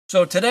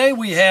So today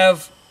we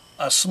have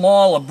a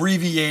small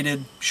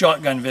abbreviated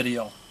shotgun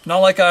video. Not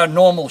like our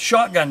normal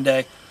shotgun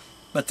day,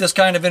 but this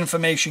kind of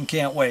information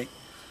can't wait.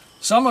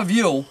 Some of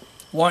you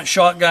want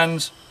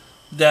shotguns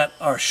that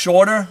are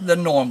shorter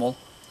than normal,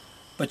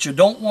 but you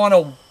don't want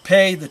to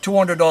pay the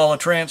 $200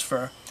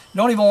 transfer. You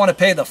don't even want to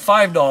pay the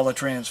 $5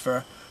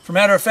 transfer. For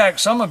matter of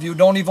fact, some of you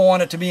don't even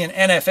want it to be an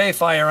NFA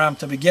firearm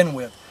to begin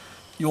with.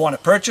 You want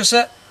to purchase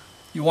it,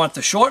 you want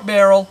the short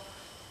barrel,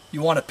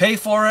 you want to pay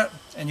for it,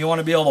 and you want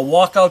to be able to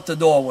walk out the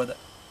door with it.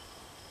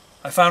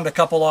 I found a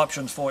couple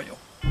options for you.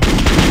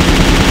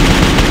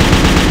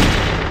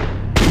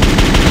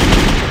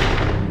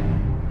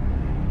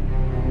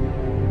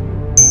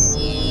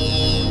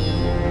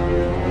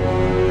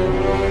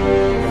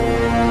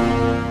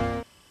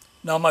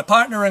 Now my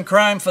partner in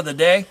crime for the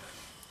day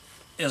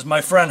is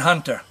my friend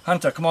Hunter.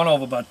 Hunter, come on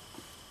over, bud.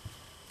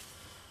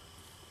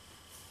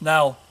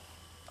 Now,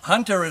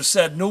 Hunter has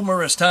said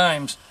numerous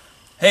times,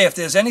 hey, if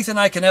there's anything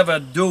I can ever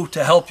do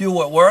to help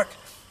you at work,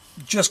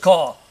 just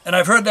call. And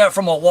I've heard that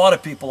from a lot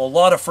of people, a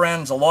lot of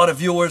friends, a lot of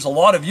viewers, a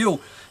lot of you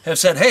have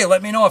said, hey,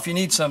 let me know if you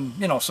need some,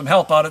 some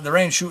help out at the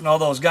range shooting all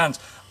those guns.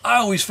 I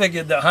always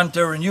figured that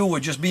Hunter and you were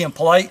just being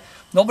polite.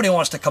 Nobody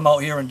wants to come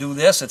out here and do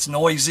this. It's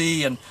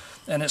noisy and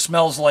it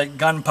smells like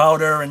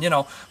gunpowder and,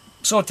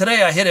 So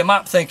today I hit him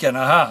up thinking,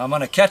 I'm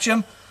going to catch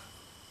him.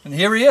 And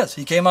here he is.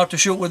 He came out to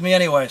shoot with me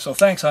anyway. So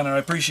thanks, Hunter. I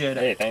appreciate it.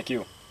 Hey, thank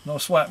you. No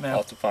sweat, man.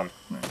 Lots of fun.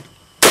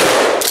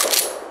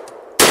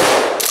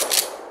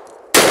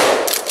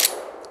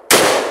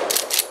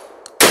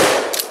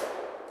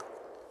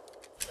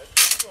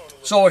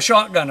 So a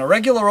shotgun, a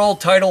regular old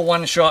Title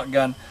I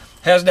shotgun,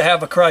 has to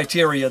have a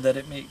criteria that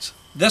it meets.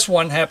 This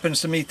one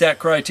happens to meet that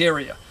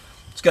criteria.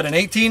 It's got an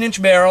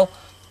 18-inch barrel,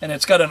 and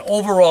it's got an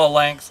overall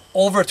length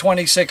over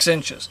 26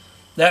 inches.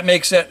 That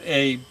makes it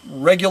a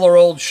regular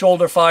old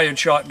shoulder-fired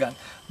shotgun.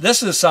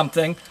 This is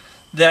something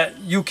that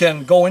you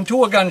can go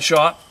into a gun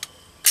shop,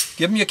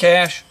 give them your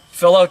cash,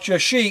 fill out your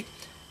sheet,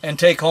 and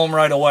take home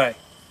right away.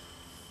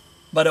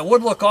 But it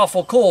would look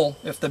awful cool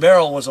if the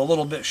barrel was a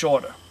little bit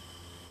shorter.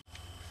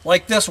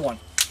 Like this one.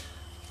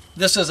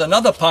 This is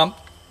another pump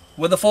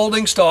with a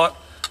folding stock,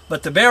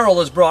 but the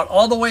barrel is brought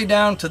all the way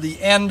down to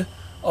the end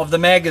of the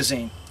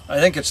magazine.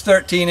 I think it's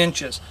 13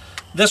 inches.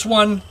 This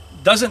one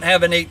doesn't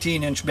have an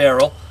 18-inch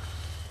barrel,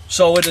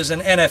 so it is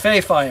an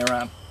NFA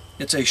firearm.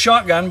 It's a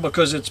shotgun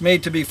because it's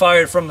made to be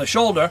fired from the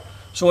shoulder,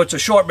 so it's a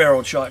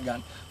short-barreled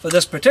shotgun. For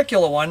this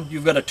particular one,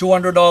 you've got a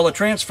 $200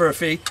 transfer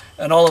fee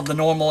and all of the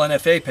normal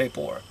NFA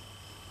paperwork.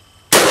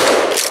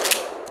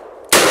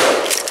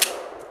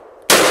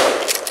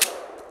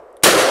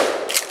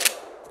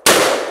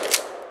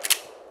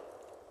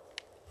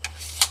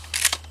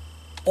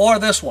 Or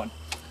this one.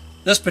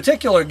 This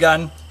particular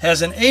gun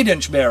has an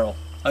 8-inch barrel.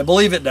 I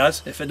believe it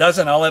does. If it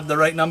doesn't, I'll have the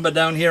right number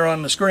down here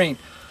on the screen.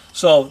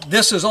 So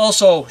this is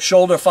also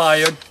shoulder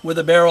fired with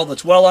a barrel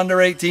that's well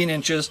under 18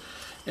 inches.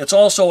 It's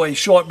also a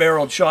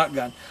short-barreled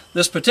shotgun.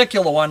 This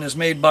particular one is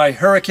made by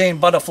Hurricane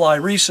Butterfly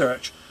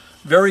Research.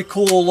 Very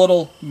cool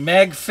little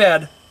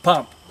mag-fed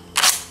pump.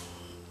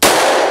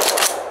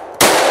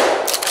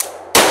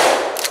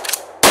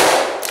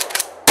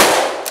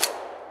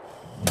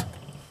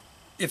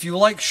 If you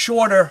like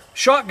shorter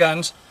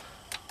shotguns,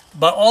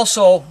 but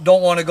also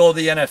don't want to go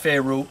the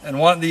NFA route and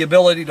want the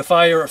ability to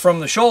fire it from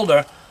the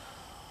shoulder,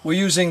 we're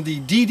using the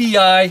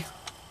DDI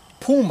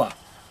Puma,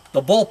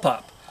 the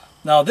bullpup.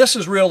 Now this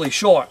is really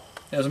short.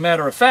 As a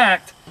matter of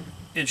fact,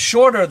 it's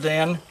shorter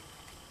than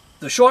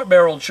the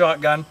short-barreled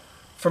shotgun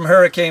from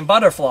Hurricane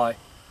Butterfly,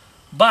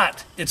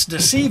 but it's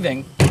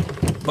deceiving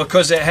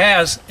because it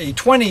has a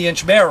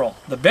 20-inch barrel.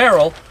 The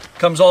barrel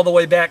comes all the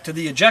way back to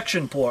the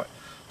ejection port.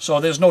 So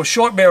there's no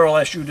short barrel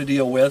issue to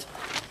deal with.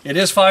 It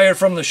is fired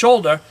from the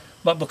shoulder,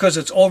 but because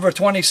it's over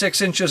 26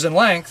 inches in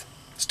length,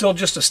 it's still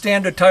just a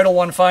standard Title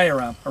I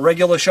firearm, a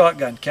regular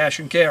shotgun, cash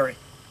and carry.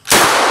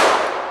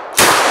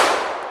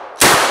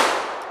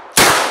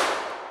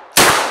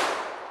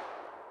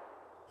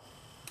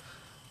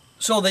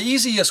 So the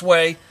easiest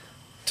way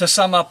to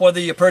sum up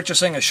whether you're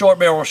purchasing a short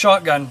barrel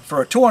shotgun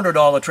for a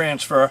 $200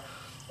 transfer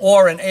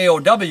or an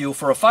AOW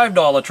for a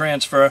 $5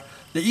 transfer,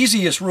 the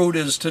easiest route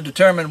is to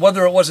determine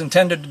whether it was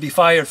intended to be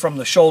fired from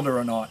the shoulder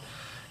or not.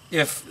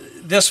 If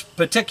this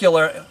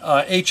particular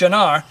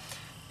H&R,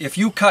 if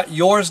you cut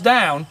yours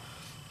down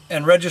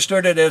and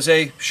registered it as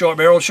a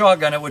short-barreled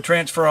shotgun, it would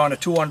transfer on a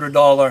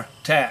 $200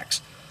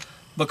 tax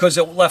because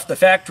it left the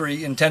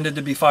factory intended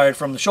to be fired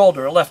from the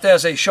shoulder. It left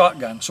as a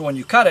shotgun, so when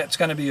you cut it, it's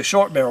going to be a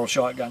short-barreled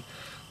shotgun.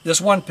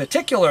 This one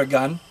particular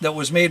gun that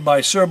was made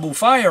by Serbu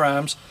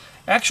Firearms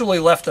actually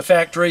left the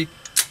factory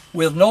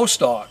with no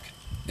stock.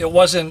 It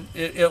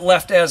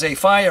left as a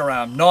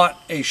firearm,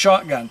 not a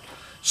shotgun.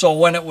 So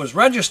when it was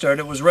registered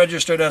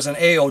as an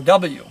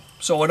AOW.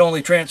 So it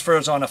only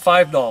transfers on a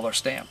 $5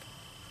 stamp.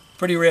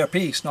 Pretty rare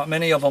piece. Not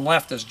many of them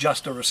left as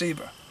just a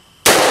receiver.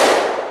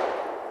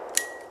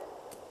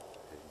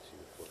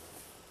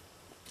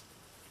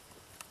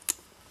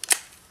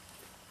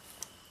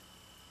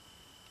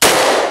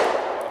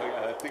 Oh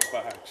yeah, that big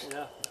box.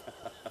 Yeah.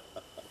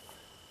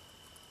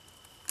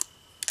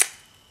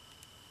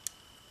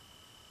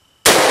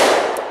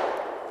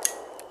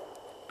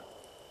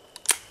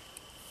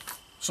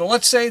 So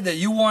let's say that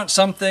you want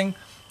something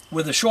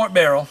with a short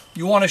barrel,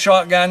 you want a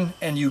shotgun,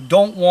 and you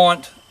don't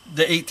want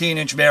the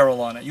 18-inch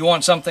barrel on it. You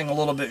want something a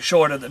little bit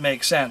shorter that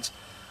makes sense.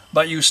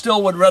 But you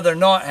still would rather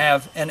not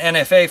have an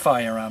NFA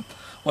firearm.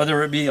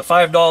 Whether it be a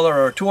 $5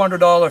 or a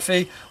 $200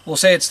 fee, we'll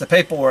say it's the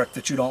paperwork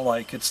that you don't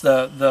like. It's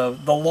the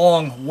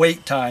long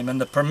wait time and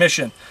the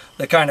permission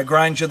that kind of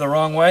grinds you the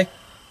wrong way.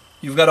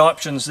 You've got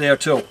options there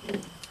too.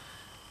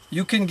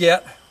 You can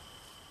get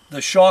the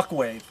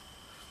Shockwave.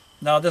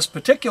 Now this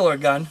particular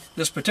gun,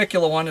 this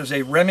particular one is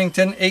a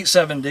Remington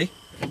 870.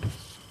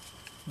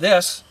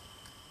 This,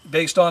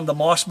 based on the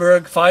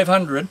Mossberg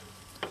 500,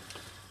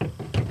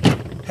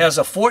 has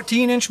a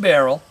 14-inch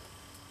barrel.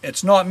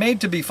 It's not made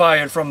to be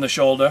fired from the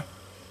shoulder.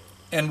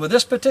 And with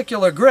this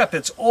particular grip,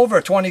 it's over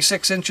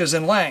 26 inches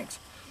in length.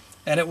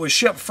 And it was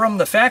shipped from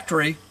the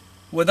factory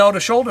without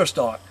a shoulder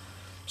stock.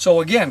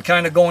 So again,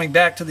 kind of going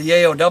back to the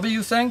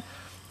AOW thing,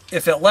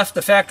 if it left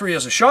the factory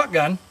as a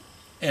shotgun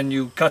and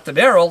you cut the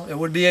barrel, it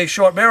would be a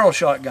short barrel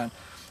shotgun.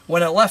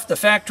 When it left the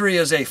factory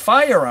as a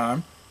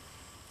firearm,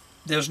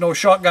 there's no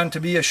shotgun to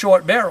be a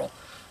short barrel.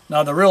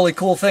 Now the really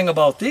cool thing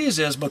about these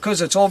is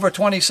because it's over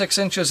 26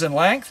 inches in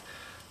length,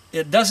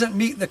 it doesn't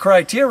meet the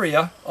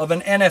criteria of an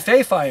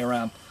NFA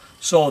firearm.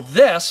 So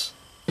this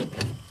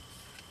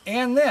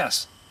and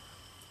this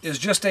is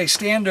just a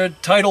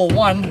standard Title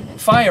I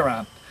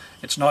firearm.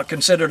 It's not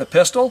considered a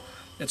pistol.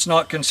 It's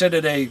not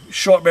considered a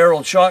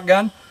short-barreled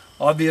shotgun.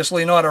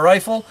 Obviously not a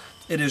rifle.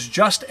 It is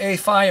just a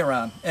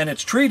firearm, and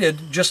it's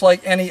treated just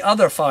like any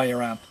other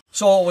firearm.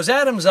 So it was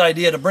Adam's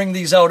idea to bring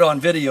these out on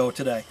video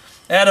today.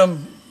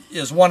 Adam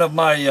is one of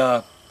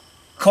my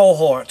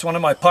cohorts, one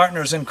of my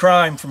partners in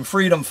crime from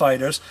Freedom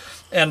Fighters,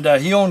 and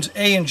he owns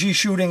A&G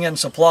Shooting and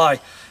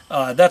Supply.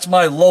 That's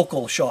my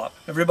local shop.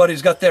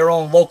 Everybody's got their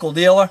own local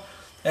dealer.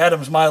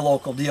 Adam's my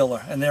local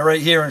dealer, and they're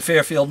right here in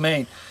Fairfield,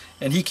 Maine.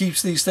 And he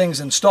keeps these things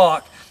in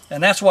stock,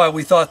 and that's why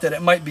we thought that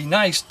it might be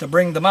nice to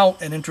bring them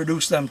out and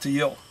introduce them to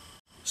you.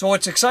 So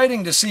it's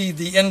exciting to see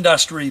the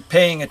industry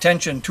paying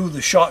attention to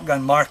the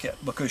shotgun market,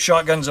 because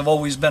shotguns have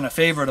always been a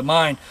favorite of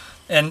mine,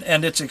 and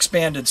it's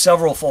expanded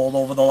several-fold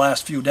over the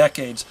last few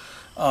decades.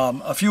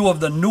 A few of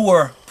the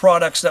newer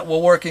products that we're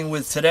working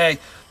with today,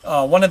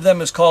 one of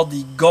them is called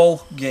the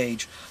Go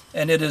Gauge,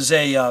 and it is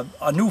a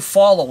new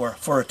follower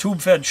for a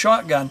tube-fed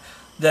shotgun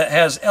that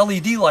has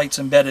LED lights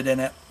embedded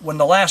in it. When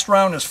the last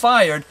round is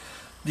fired,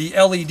 the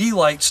LED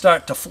lights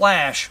start to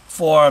flash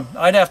for,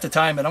 I'd have to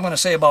time it, I'm going to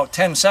say about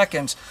 10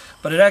 seconds,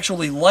 but it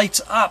actually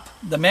lights up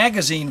the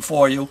magazine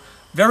for you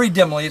very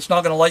dimly. It's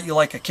not going to light you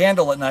like a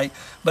candle at night,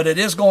 but it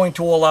is going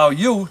to allow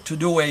you to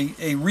do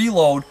a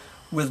reload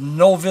with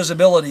no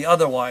visibility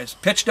otherwise.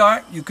 Pitch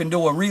dark, you can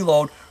do a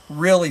reload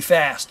really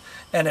fast,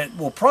 and it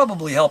will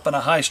probably help in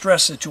a high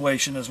stress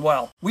situation as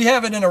well. We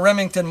have it in a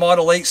Remington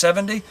Model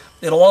 870.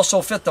 It'll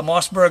also fit the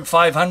Mossberg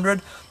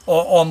 500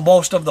 or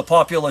most of the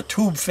popular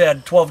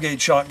tube-fed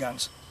 12-gauge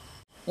shotguns.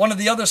 One of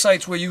the other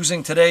sites we're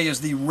using today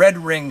is the Red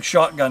Ring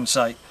shotgun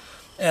site,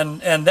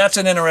 and that's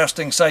an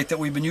interesting site that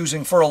we've been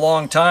using for a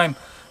long time,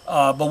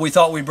 but we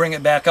thought we'd bring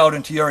it back out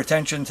into your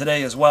attention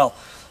today as well.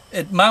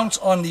 It mounts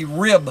on the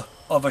rib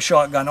of a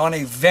shotgun, on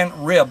a vent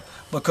rib,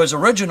 because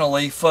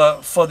originally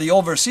for the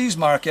overseas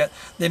market,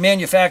 they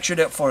manufactured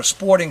it for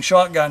sporting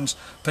shotguns,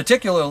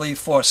 particularly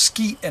for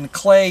skeet and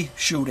clay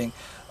shooting.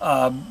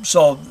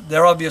 So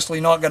they're obviously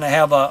not going to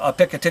have a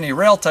Picatinny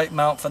rail type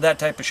mount for that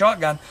type of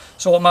shotgun,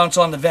 so it mounts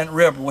on the vent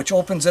rib, which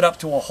opens it up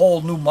to a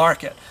whole new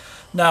market.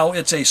 Now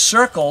it's a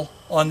circle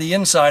on the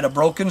inside, a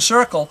broken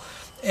circle,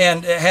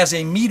 and it has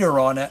a meter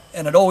on it,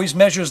 and it always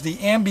measures the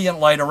ambient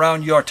light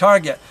around your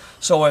target.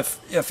 So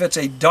if it's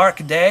a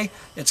dark day,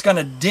 it's going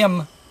to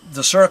dim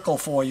the circle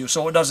for you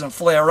so it doesn't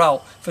flare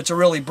out. If it's a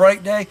really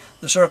bright day,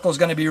 the circle is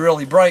going to be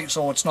really bright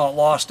so it's not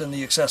lost in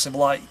the excessive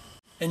light.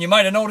 And you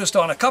might have noticed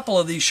on a couple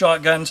of these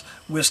shotguns,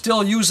 we're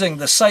still using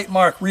the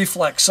Sightmark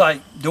Reflex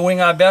sight,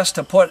 doing our best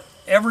to put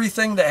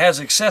everything that has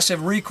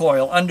excessive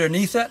recoil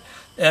underneath it,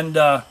 and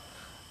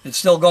it's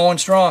still going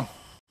strong.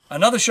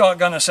 Another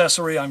shotgun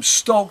accessory I'm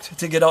stoked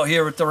to get out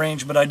here at the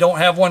range, but I don't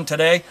have one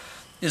today,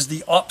 is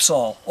the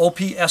Opsol,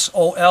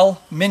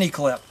 O-P-S-O-L mini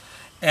clip.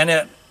 And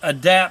it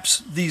adapts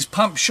these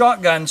pump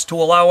shotguns to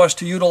allow us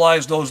to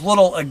utilize those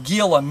little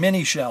Aguila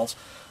mini shells.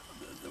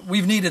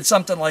 We've needed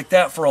something like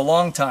that for a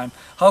long time.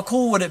 How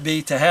cool would it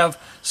be to have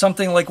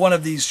something like one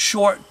of these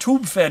short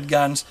tube-fed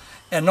guns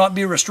and not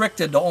be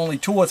restricted to only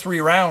 2 or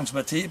 3 rounds,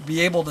 but to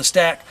be able to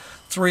stack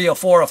 3 or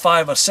 4 or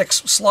 5 or 6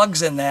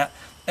 slugs in that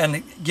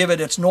and give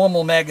it its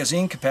normal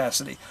magazine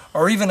capacity?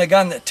 Or even a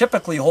gun that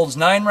typically holds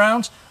 9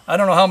 rounds. I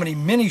don't know how many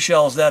mini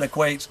shells that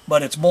equates,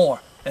 but it's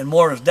more, and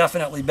more is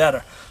definitely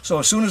better. So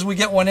as soon as we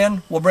get one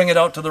in, we'll bring it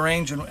out to the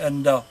range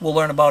and we'll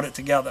learn about it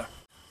together.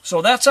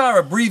 So that's our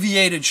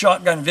abbreviated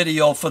shotgun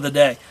video for the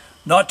day.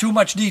 Not too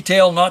much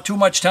detail, not too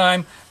much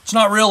time. It's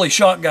not really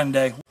shotgun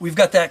day. We've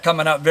got that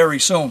coming up very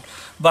soon.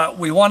 But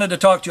we wanted to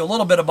talk to you a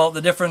little bit about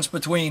the difference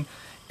between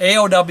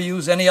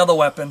AOWs, any other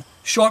weapon,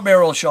 short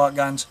barrel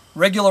shotguns,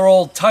 regular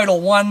old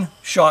Title I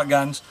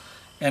shotguns,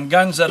 and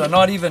guns that are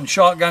not even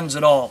shotguns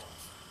at all.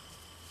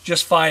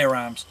 Just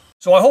firearms.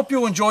 So I hope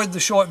you enjoyed the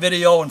short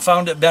video and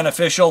found it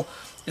beneficial.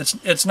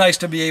 It's nice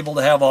to be able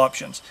to have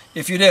options.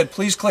 If you did,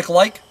 please click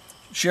like,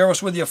 share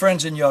us with your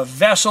friends in your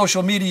vast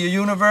social media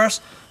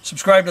universe,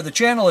 subscribe to the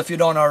channel if you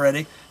don't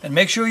already, and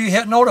make sure you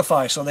hit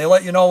notify so they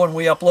let you know when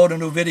we upload a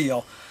new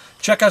video.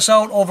 Check us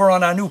out over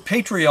on our new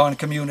Patreon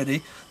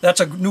community.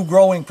 That's a new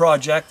growing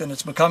project, and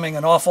it's becoming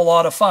an awful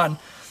lot of fun.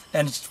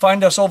 And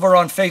find us over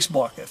on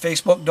Facebook at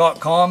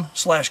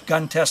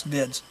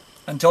facebook.com/guntestvids.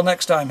 Until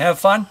next time, have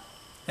fun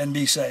and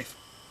be safe.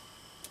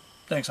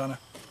 Thanks, Hunter.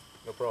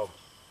 No problem.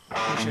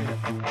 Appreciate it.